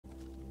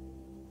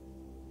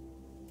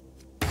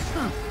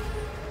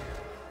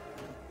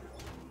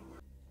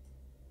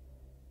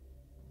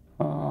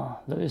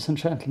ladies and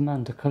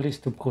gentlemen, the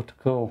Callisto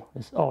Protocol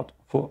is out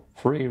for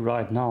free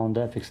right now on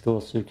the Epic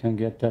Store, so you can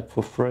get that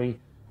for free.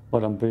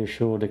 But I'm pretty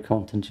sure the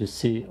content you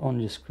see on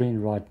your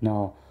screen right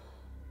now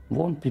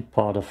won't be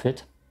part of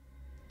it.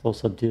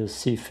 Those are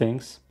DLC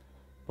things.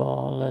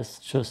 But let's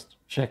just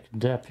check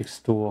the Epic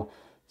Store,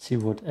 see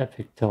what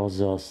Epic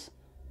tells us.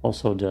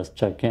 Also, there's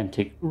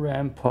Gigantic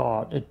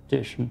Rampart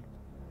Edition.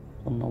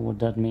 Don't know what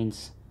that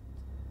means.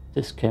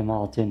 This came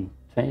out in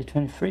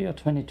 2023 or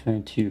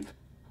 2022.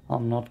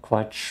 I'm not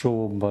quite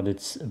sure, but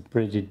it's a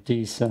pretty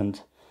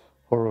decent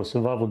horror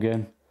survival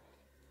game.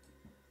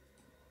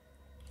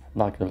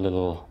 Like a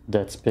little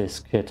Dead Space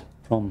kit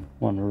from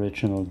one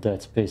original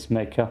Dead Space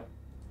maker.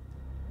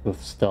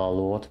 With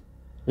Star-Lord.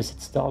 Is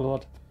it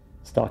Star-Lord?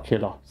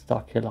 Starkiller.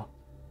 Starkiller.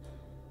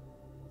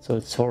 So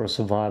it's horror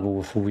survival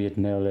with a weird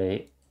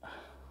melee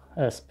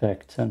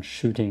aspect and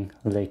shooting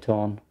later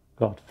on.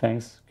 God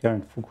thanks.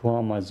 Karen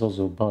Fukuhama is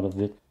also part of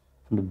it.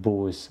 From The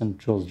Boys, and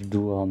George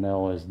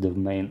Duhamel is the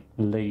main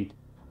lead.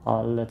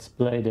 Let's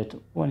play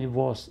it when it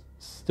was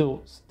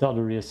still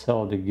stuttery as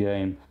hell, the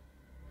game.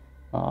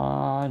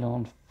 I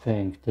don't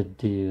think the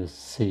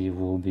DLC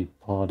will be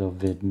part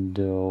of it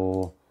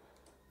though.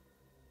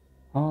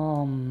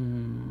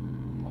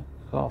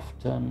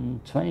 Krafton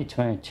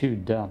 2022,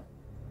 damn.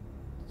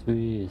 2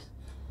 years.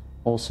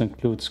 Also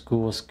includes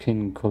core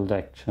skin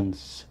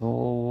collections.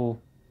 So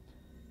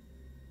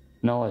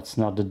no, it's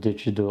not the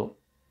digital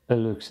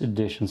Deluxe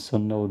edition, so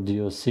no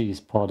DLC is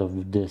part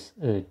of this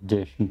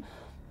edition.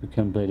 You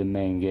can play the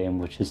main game,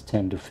 which is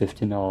 10 to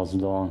 15 hours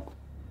long.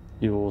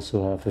 You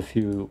also have a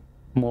few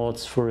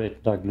mods for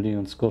it, like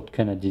Leon Scott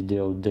Kennedy,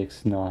 Daryl,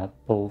 Dixon. I have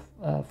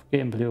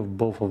gameplay of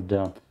both of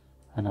them,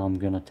 and I'm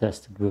gonna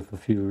test it with a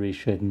few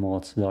reshade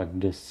mods like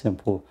this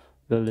simple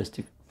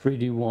realistic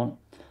 3D one.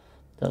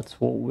 That's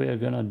what we're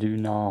gonna do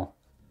now.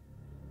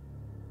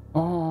 I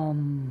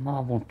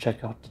won't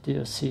check out the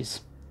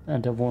DLCs,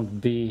 and there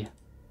won't be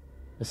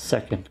a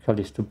second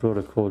Callisto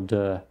Protocol.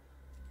 The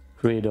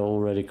creator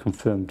already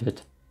confirmed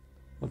it.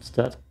 What's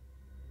that?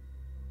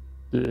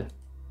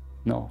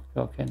 No,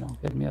 okay, no,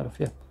 get me out of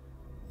here.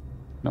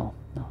 No.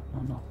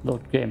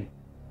 Load game.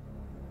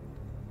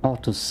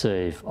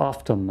 Autosave,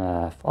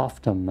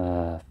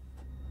 aftermath.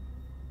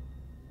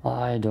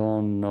 I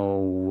don't know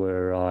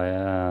where I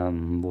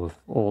am with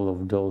all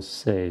of those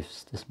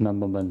saves.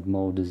 Dismemberment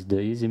mode is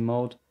the easy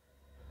mode,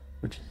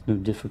 which is new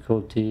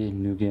difficulty,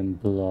 new game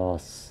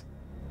plus.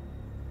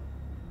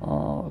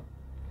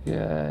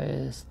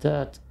 Okay, is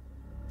that...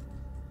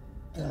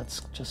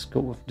 Let's just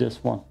go with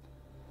this one.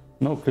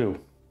 No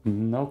clue.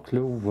 No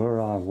clue where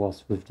I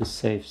was with the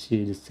saves.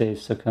 See, the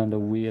saves are kind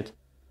of weird.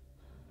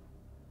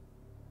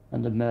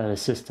 And the melee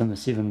system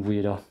is even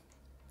weirder.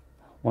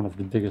 One of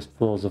the biggest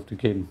flaws of the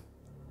game.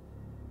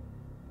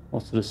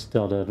 Also the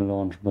stutter at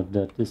launch, but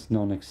that is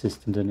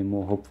non-existent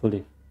anymore,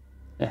 hopefully.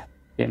 Yeah,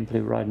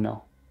 gameplay right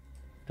now.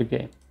 The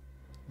game.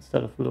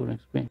 Instead of loading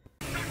screen.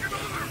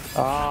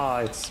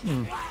 Ah, it's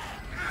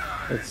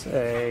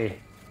a...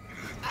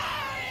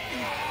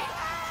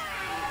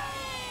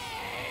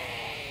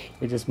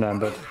 He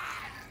dismembered.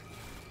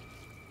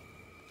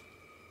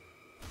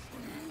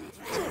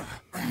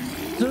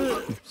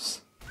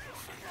 Oops.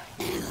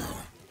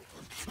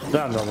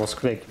 Damn, that was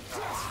quick.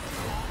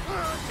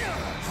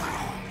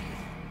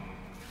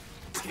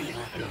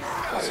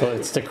 So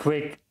it's the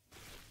quick.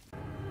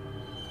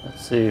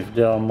 Let's see if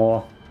there are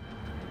more.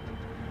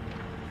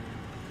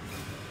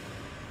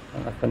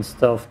 And I can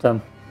stealth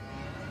them.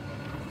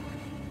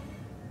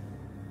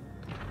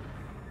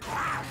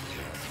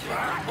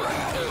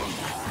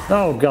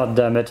 Oh, god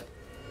damn it.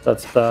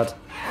 That's bad.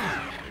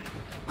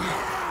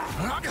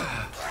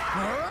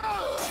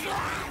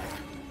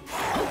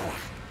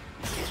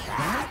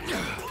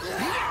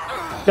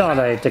 God,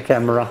 I hate the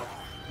camera.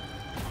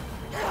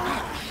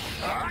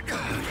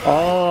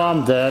 Oh,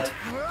 I'm dead.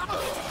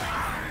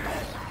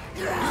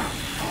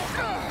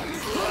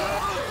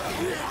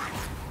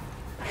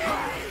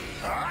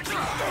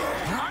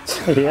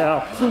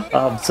 Yeah,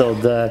 I'm so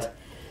dead.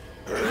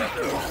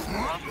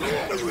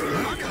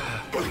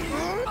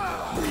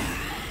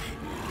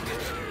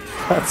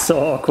 That's so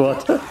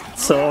awkward.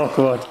 So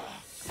awkward.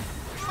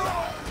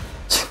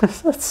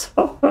 That's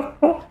so...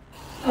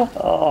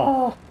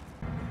 Oh.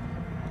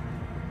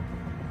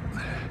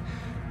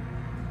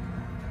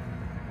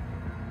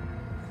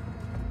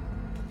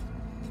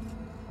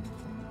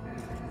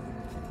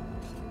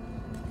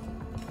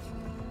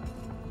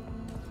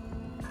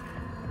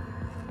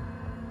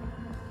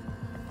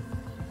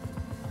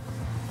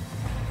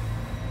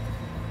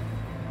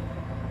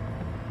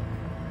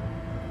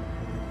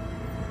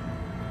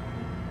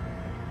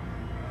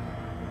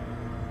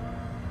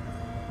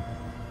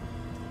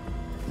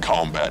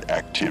 Combat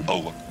active.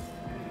 Oh.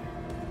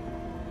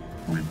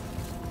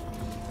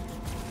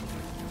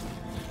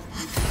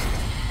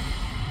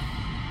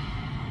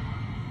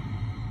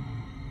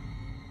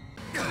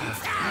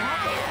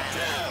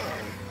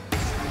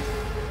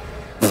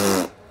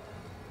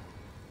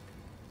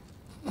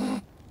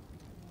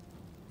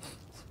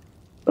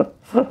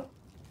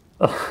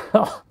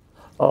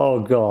 Oh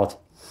god.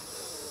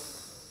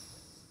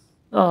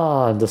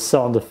 Ah, the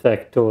sound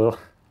effect too.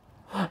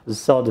 The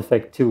sound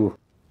effect too.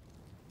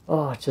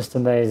 Oh, just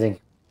amazing.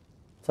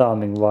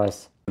 Timing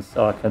wise.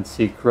 So I can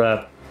see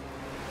crap.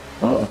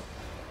 Oh.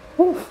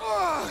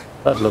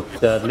 That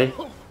looked deadly.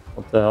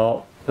 What the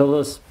hell?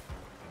 Pillars.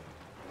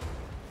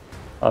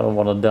 I don't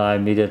want to die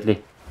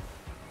immediately.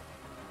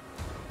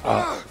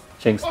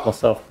 Jinxed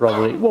myself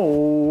probably.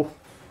 Whoa!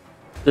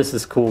 This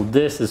is cool.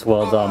 This is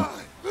well done.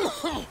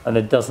 And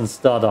it doesn't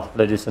stutter,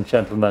 ladies and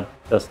gentlemen.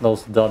 There's no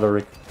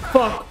stuttering.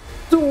 Fuck!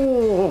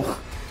 Oh.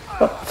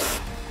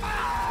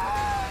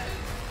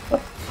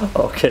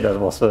 Okay, that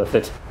was worth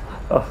it.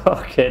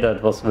 Okay,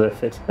 that was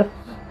worth it.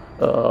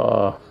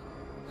 Oh,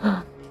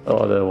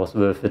 that was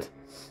worth it.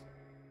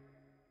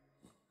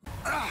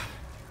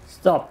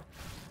 Stop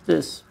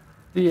this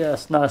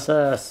BS, nice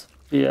ass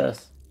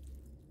BS.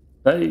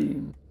 Hey,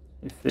 you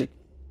think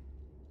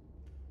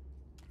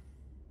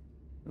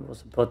it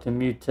was about to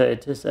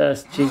mutate his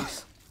ass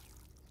cheeks.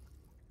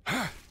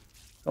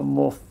 Some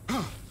more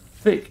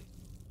thick.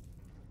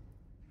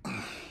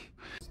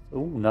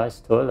 Oh, nice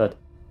toilet.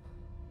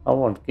 I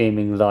want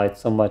gaming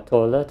lights on my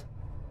toilet.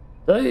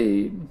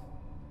 Damn.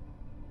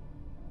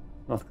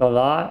 Not gonna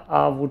lie,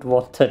 I would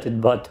want that in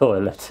my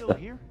toilet. Still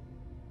here?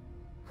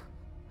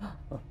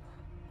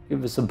 Give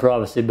me some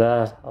privacy,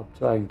 man. I'm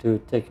trying to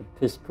take a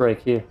piss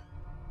break here.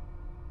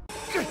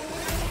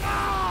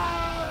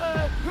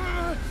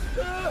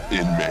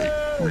 Inmate,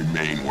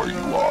 remain where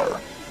you are.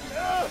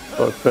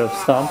 For a curb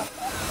stomp.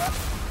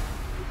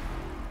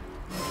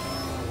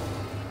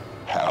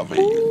 Have a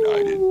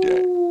united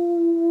day.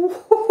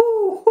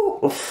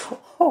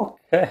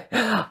 Okay.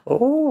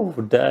 Oh,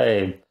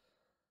 damn.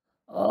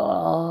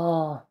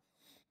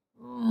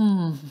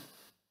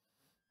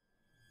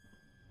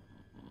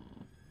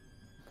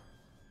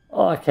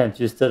 Oh, I can't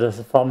use that as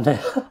a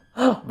thumbnail,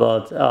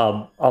 but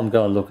I'm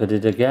gonna look at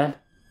it again.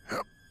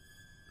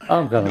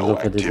 I'm gonna No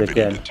look at it activity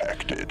again.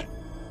 detected.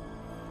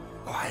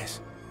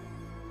 Lies.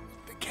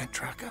 They can't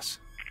track us.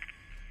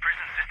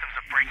 Prison systems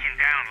are breaking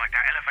down like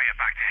that elevator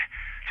back there.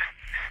 Just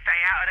stay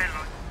out of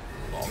there.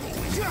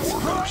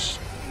 Orders.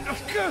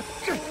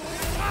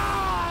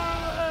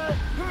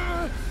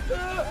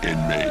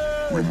 Inmate,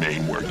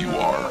 remain where you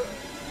are.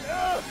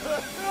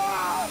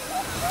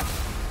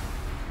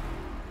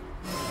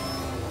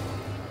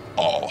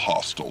 All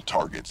hostile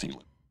targets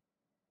eliminated.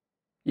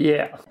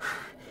 Yeah.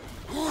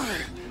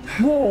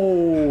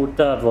 Whoa,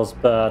 that was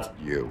bad.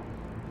 You.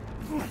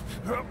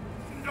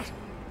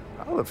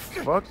 How the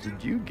fuck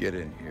did you get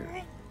in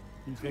here?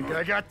 You think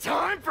I got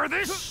time for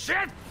this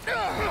shit?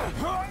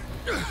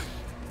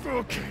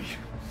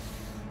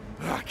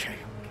 Okay.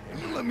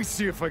 Let me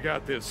see if I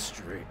got this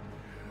straight.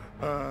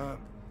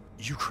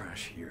 You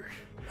crash here,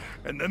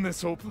 and then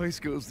this whole place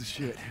goes to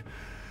shit.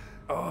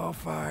 Oh,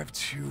 5,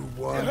 2,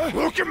 1.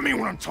 Look at me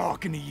when I'm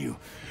talking to you.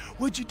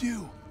 What'd you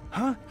do?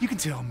 Huh? You can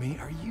tell me.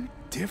 Are you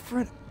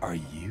different? Are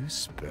you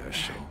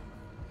special?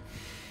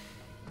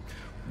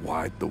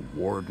 Why'd the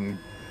warden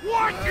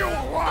want you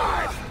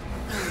alive?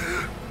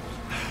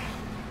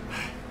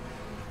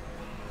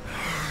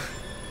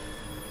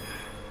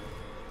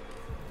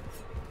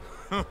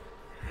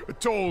 I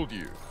told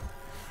you.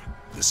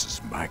 This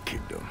is my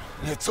kingdom.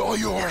 It's all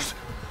yours.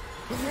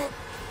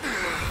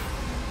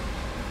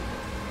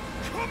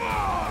 Come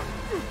on!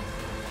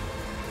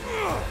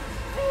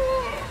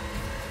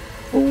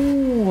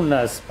 Ooh,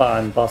 nice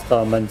spine buster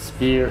and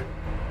spear.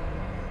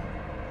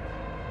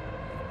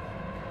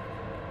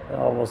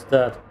 How was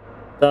that?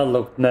 That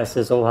looked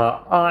messy, so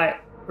how I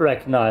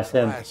recognize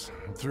him. Lies.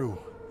 I'm through.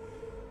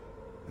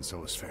 And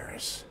so is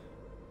Ferris.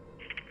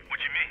 What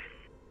do you mean?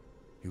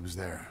 He was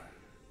there.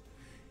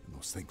 And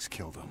those things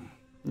killed him.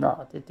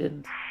 No, they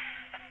didn't. You're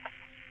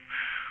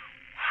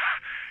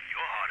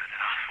harder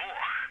than I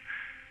thought.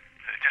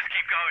 Just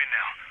keep going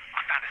now. I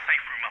found a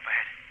safe room up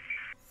ahead.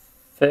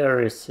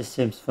 Ferris, he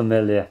seems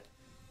familiar.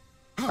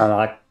 And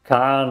I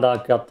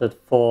kinda got that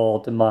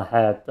thought in my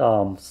head,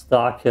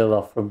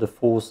 Starkiller from The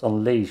Force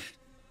Unleashed.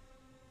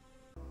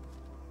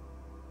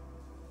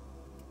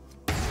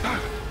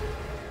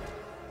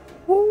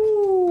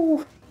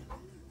 Woo!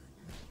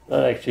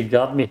 That actually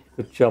got me.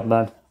 Good job,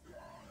 man.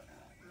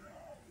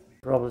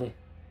 Probably.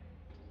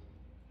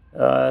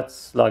 It's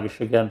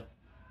sluggish again.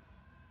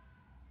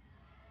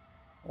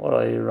 What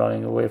are you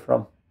running away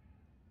from?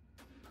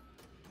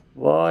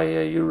 Why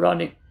are you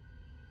running?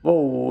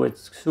 Whoa,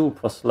 it's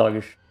super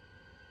sluggish.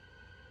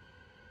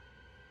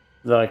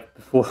 Like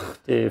before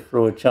they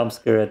throw a jump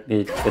scare at me,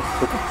 it gets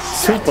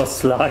super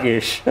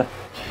sluggish. God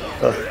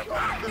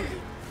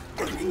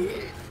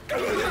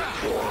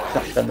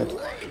damn it.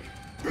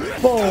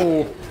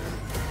 Whoa!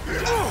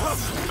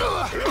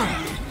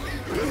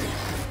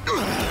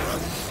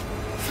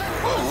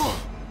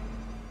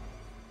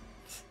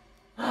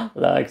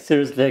 Like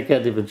seriously, I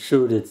can't even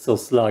shoot, it's so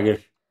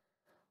sluggish.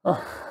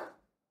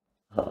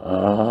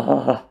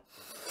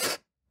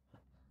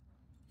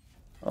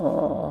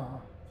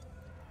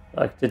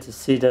 Like, did you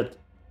see that?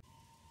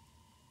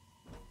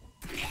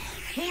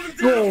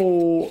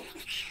 Whoa!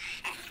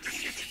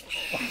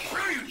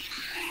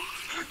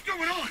 What's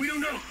going on? We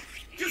don't know.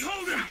 Just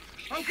hold him.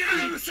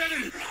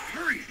 Senator,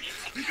 hurry!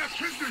 We got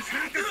prisoners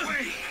headed this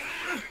way!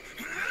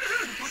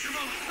 Dr.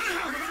 Muller!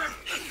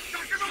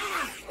 Dr.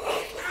 Muller!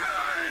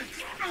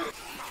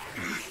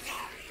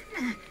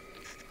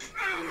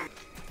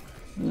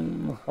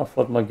 I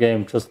thought my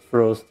game just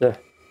froze there.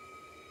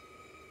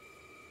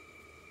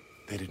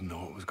 They didn't know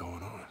what was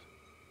going on.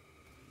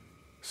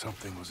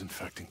 Something was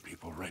infecting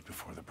people right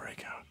before the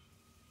breakout.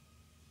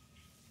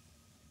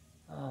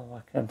 Oh,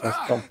 why can't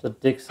I stomp the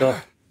dicks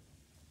off?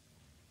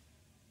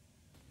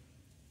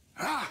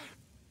 Oh.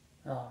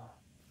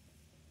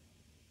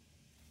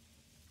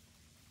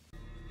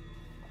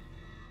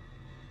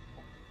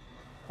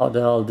 How the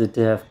hell did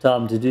they have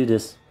time to do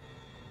this?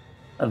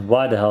 And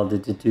why the hell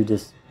did they do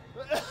this?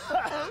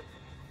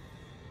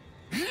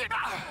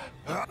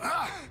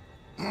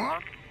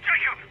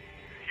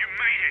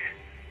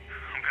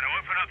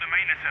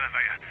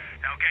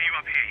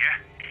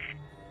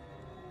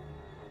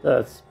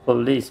 That's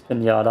police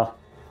pinata.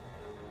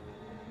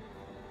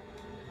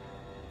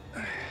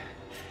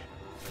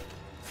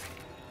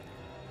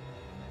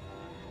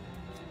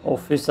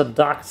 Officer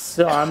Doc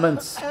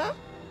Simons.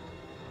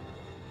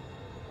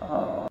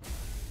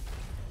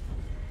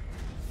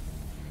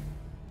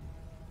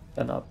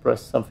 Can I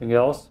press something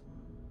else?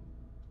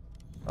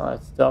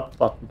 It's that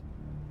button.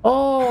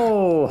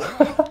 Oh!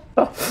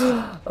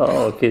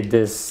 Oh, okay,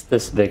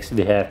 this makes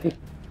me happy.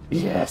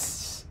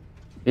 Yes!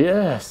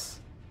 Yes!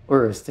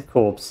 Where is the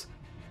corpse?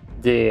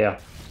 There.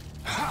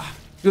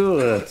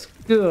 Good,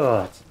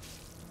 good.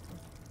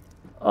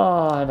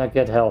 Ah, and I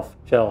get health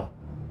gel.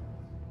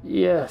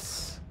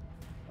 Yes.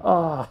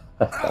 Ah.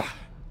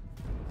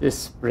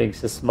 This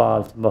brings a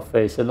smile to my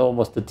face and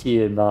almost a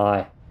tear in my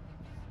eye.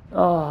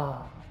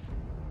 Ah.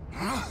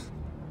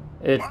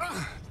 It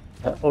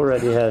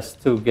already has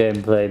 2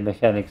 gameplay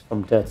mechanics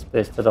from Dead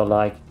Space that I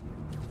like.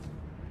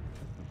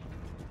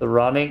 The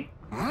running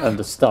and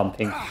the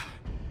stomping.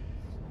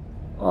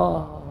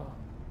 Ah.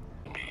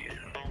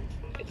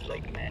 It's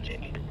like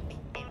magic.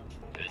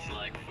 It's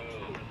like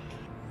food.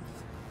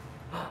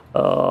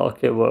 Oh,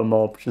 okay, what are my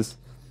options?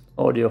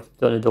 Audio,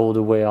 turn it all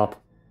the way up.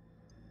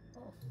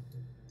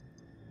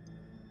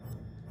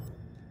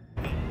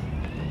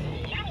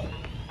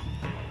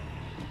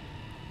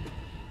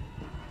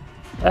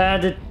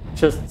 And it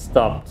just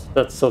stopped.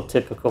 That's so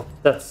typical.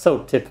 That's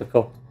so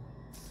typical.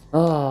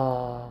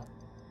 I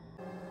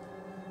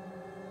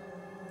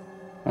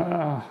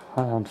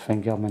don't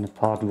think I'm in a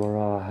part where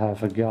I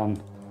have a gun,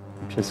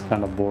 which is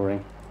kind of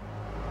boring.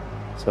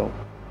 So,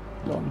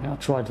 I'm gonna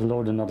try to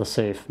load another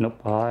save.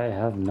 Nope, I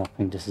have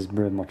nothing. This is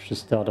very much the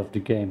start of the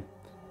game.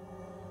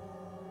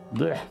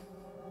 Blech.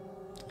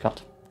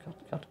 Cut.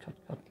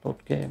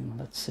 Load game.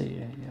 Let's see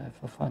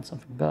if I find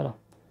something better.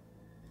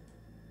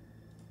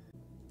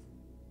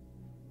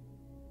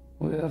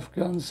 We have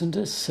guns in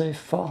this safe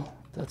file.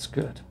 That's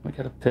good. We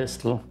got a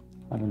pistol.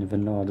 I don't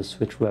even know how to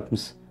switch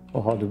weapons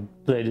or how to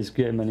play this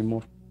game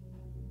anymore.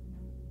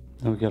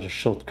 And we got a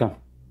shotgun.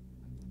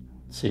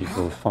 Let's see if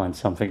we'll find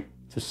something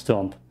to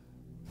stomp.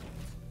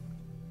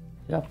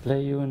 Yeah,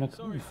 play you in a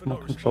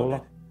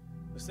controller.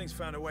 This thing's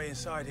found a way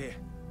inside here.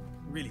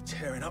 Really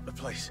tearing up the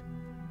place.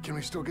 Can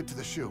we still get to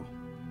the shoe?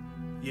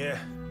 Yeah,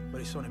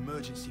 but it's on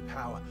emergency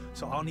power,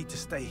 so I'll need to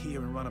stay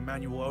here and run a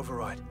manual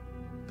override.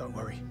 Don't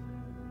worry.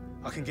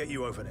 I can get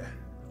you over there.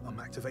 I'm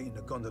activating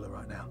the gondola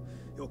right now.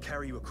 It'll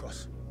carry you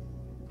across.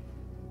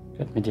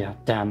 Get me there.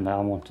 Damn, I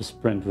want to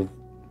sprint with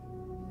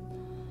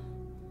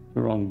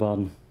the wrong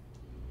button.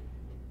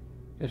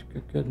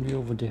 Get me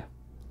over there.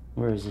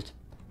 Where is it?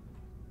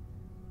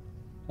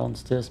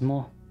 Downstairs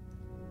more.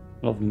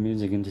 Love the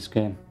music in this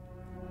game.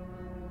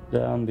 The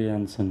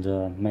ambience and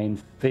the main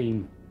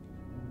theme.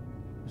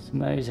 It's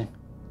amazing.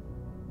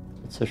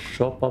 It's a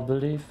shop, I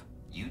believe.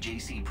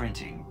 UJC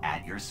printing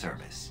at your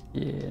service.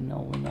 Yeah,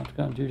 no, we're not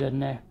gonna do that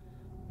now.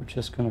 We're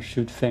just gonna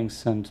shoot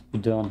things and be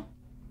done.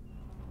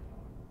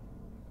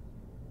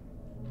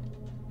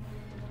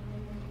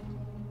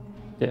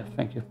 There,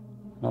 thank you.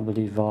 I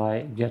believe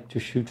I get to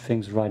shoot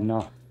things right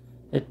now.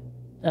 It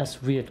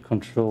has weird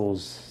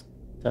controls.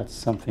 That's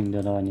something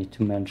that I need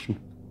to mention.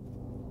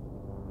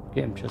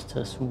 Game just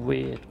has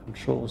weird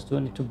controls. Do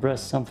I need to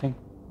press something?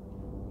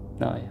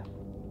 No, yeah.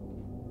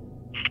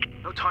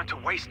 No time to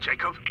waste,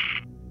 Jacob.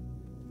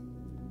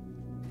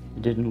 I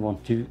didn't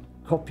want to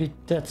copy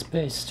Dead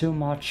Space too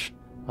much.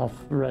 I've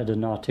read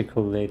an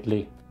article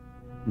lately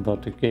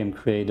about the game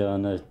creator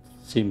and it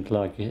seemed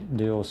like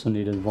they also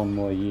needed 1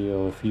 more year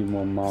or a few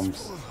more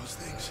months.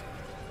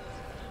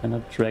 Can I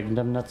drag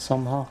them that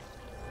somehow?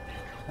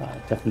 I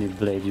definitely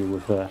blade you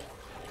with a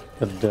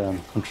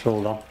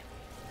controller.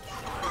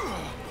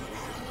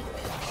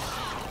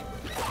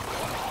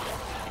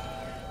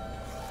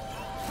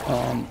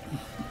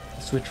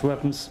 Switch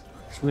weapons.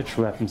 Switch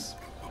weapons.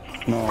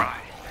 No.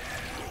 Right.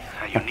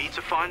 Now you need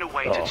to find a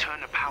way to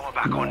turn the power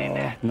back on in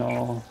there.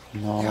 No.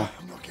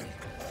 I'm looking.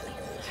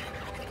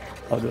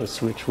 How do I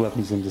switch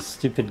weapons in this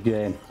stupid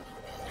game?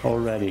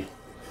 Already.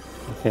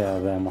 Okay, I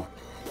have ammo.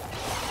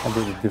 I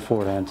did it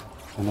beforehand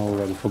and I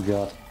already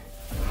forgot.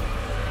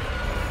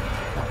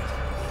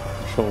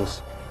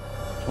 Controls.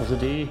 Was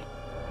it E?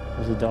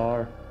 Was it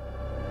R?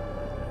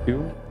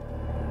 Q?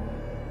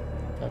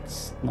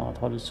 That's not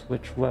how to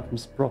switch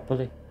weapons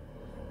properly.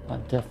 I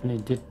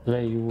definitely did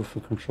play you with a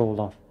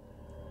controller.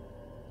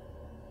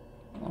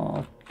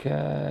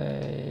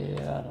 Okay,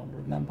 I don't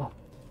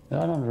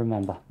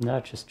remember. I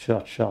just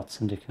shot shots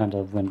and they kind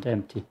of went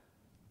empty.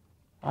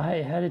 I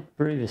had it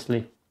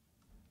previously.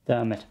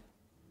 Damn it.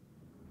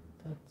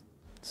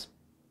 That's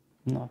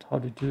not how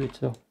to do it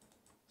though.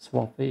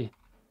 Swap E.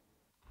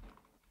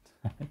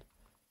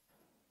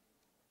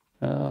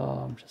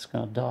 Oh, I'm just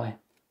gonna die.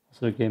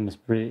 So the game is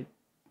pretty...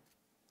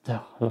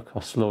 Oh, look how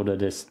slow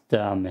that is.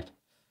 Damn it.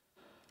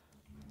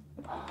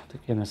 The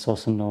game is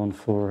also known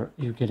for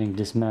you getting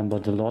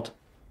dismembered a lot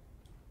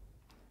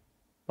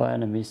by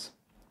enemies.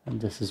 And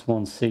this is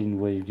one scene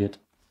where you get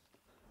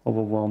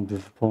overwhelmed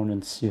with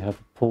opponents. You have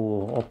a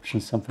pull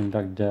option, something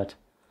like that.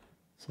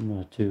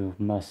 Similar to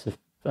Massive...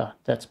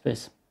 Dead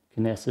Space.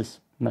 Kinesis.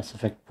 Mass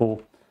Effect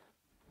pull.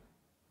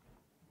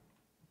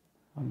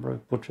 I'm very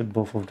butchered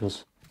both of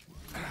those.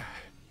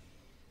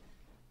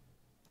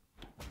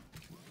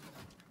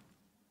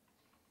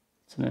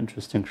 It's an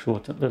interesting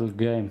short little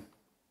game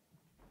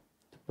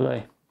to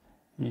play.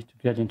 You need to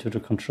get into the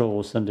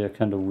controls and they're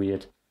kind of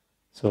weird.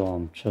 So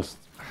I'm just,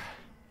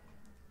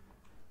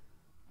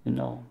 you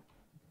know,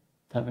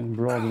 having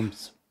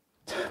problems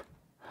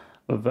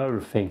with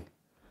everything,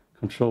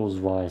 controls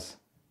wise.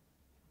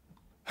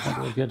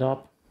 How do I get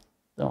up?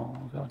 Oh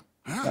god,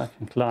 I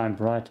can climb,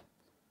 right?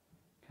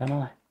 Can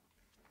I?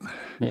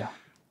 Yeah,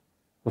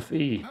 with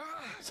E,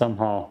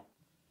 somehow.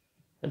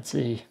 Let's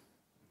see.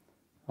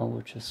 I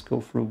will just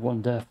go through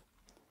one death.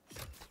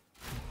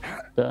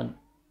 Then,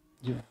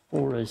 you've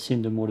already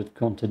seen the modded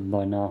content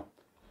by now.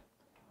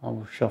 I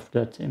will shove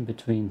that in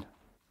between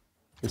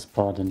this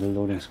part and the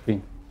loading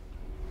screen.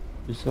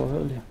 You saw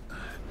earlier.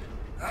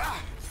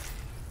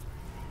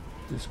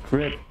 This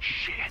grip.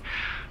 Shit.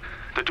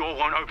 The door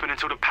won't open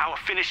until the power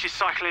finishes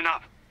cycling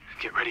up.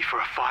 Get ready for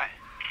a fight.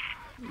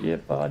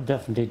 Yep, I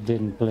definitely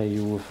didn't play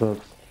you with a...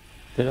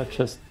 Did I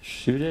just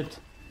shoot it?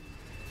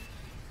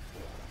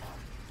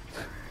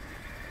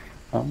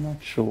 I'm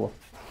not sure.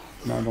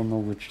 I don't know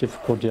which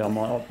difficulty I'm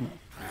on.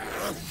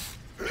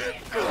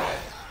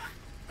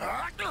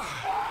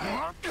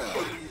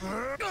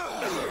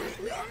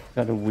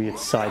 Got a weird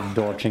side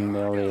dodging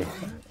melee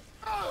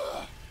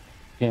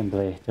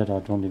gameplay that I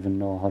don't even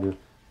know how to...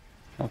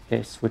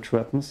 Okay, switch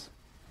weapons.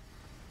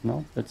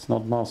 No, that's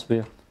not mouse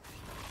wheel.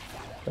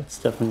 That's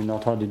definitely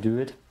not how to do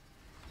it.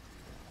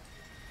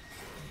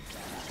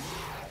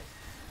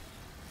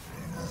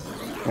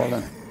 Well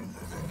then.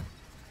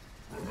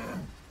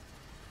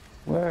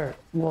 Where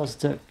was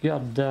the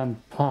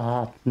goddamn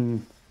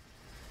button?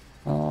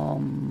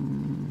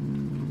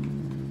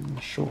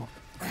 Sure.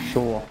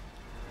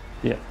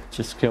 Yeah,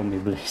 just kill me,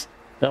 please.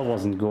 That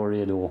wasn't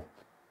gory at all.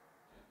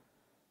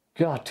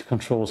 God, the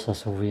controls are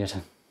so weird.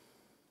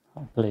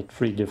 I've played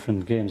 3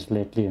 different games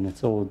lately and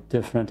it's all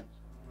different.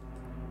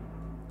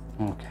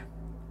 Okay.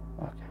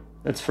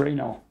 It's free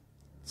now.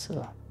 It's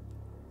a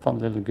fun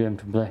little game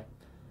to play.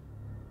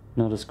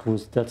 Not as cool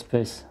as Dead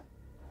Space,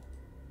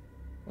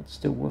 but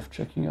still worth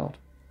checking out.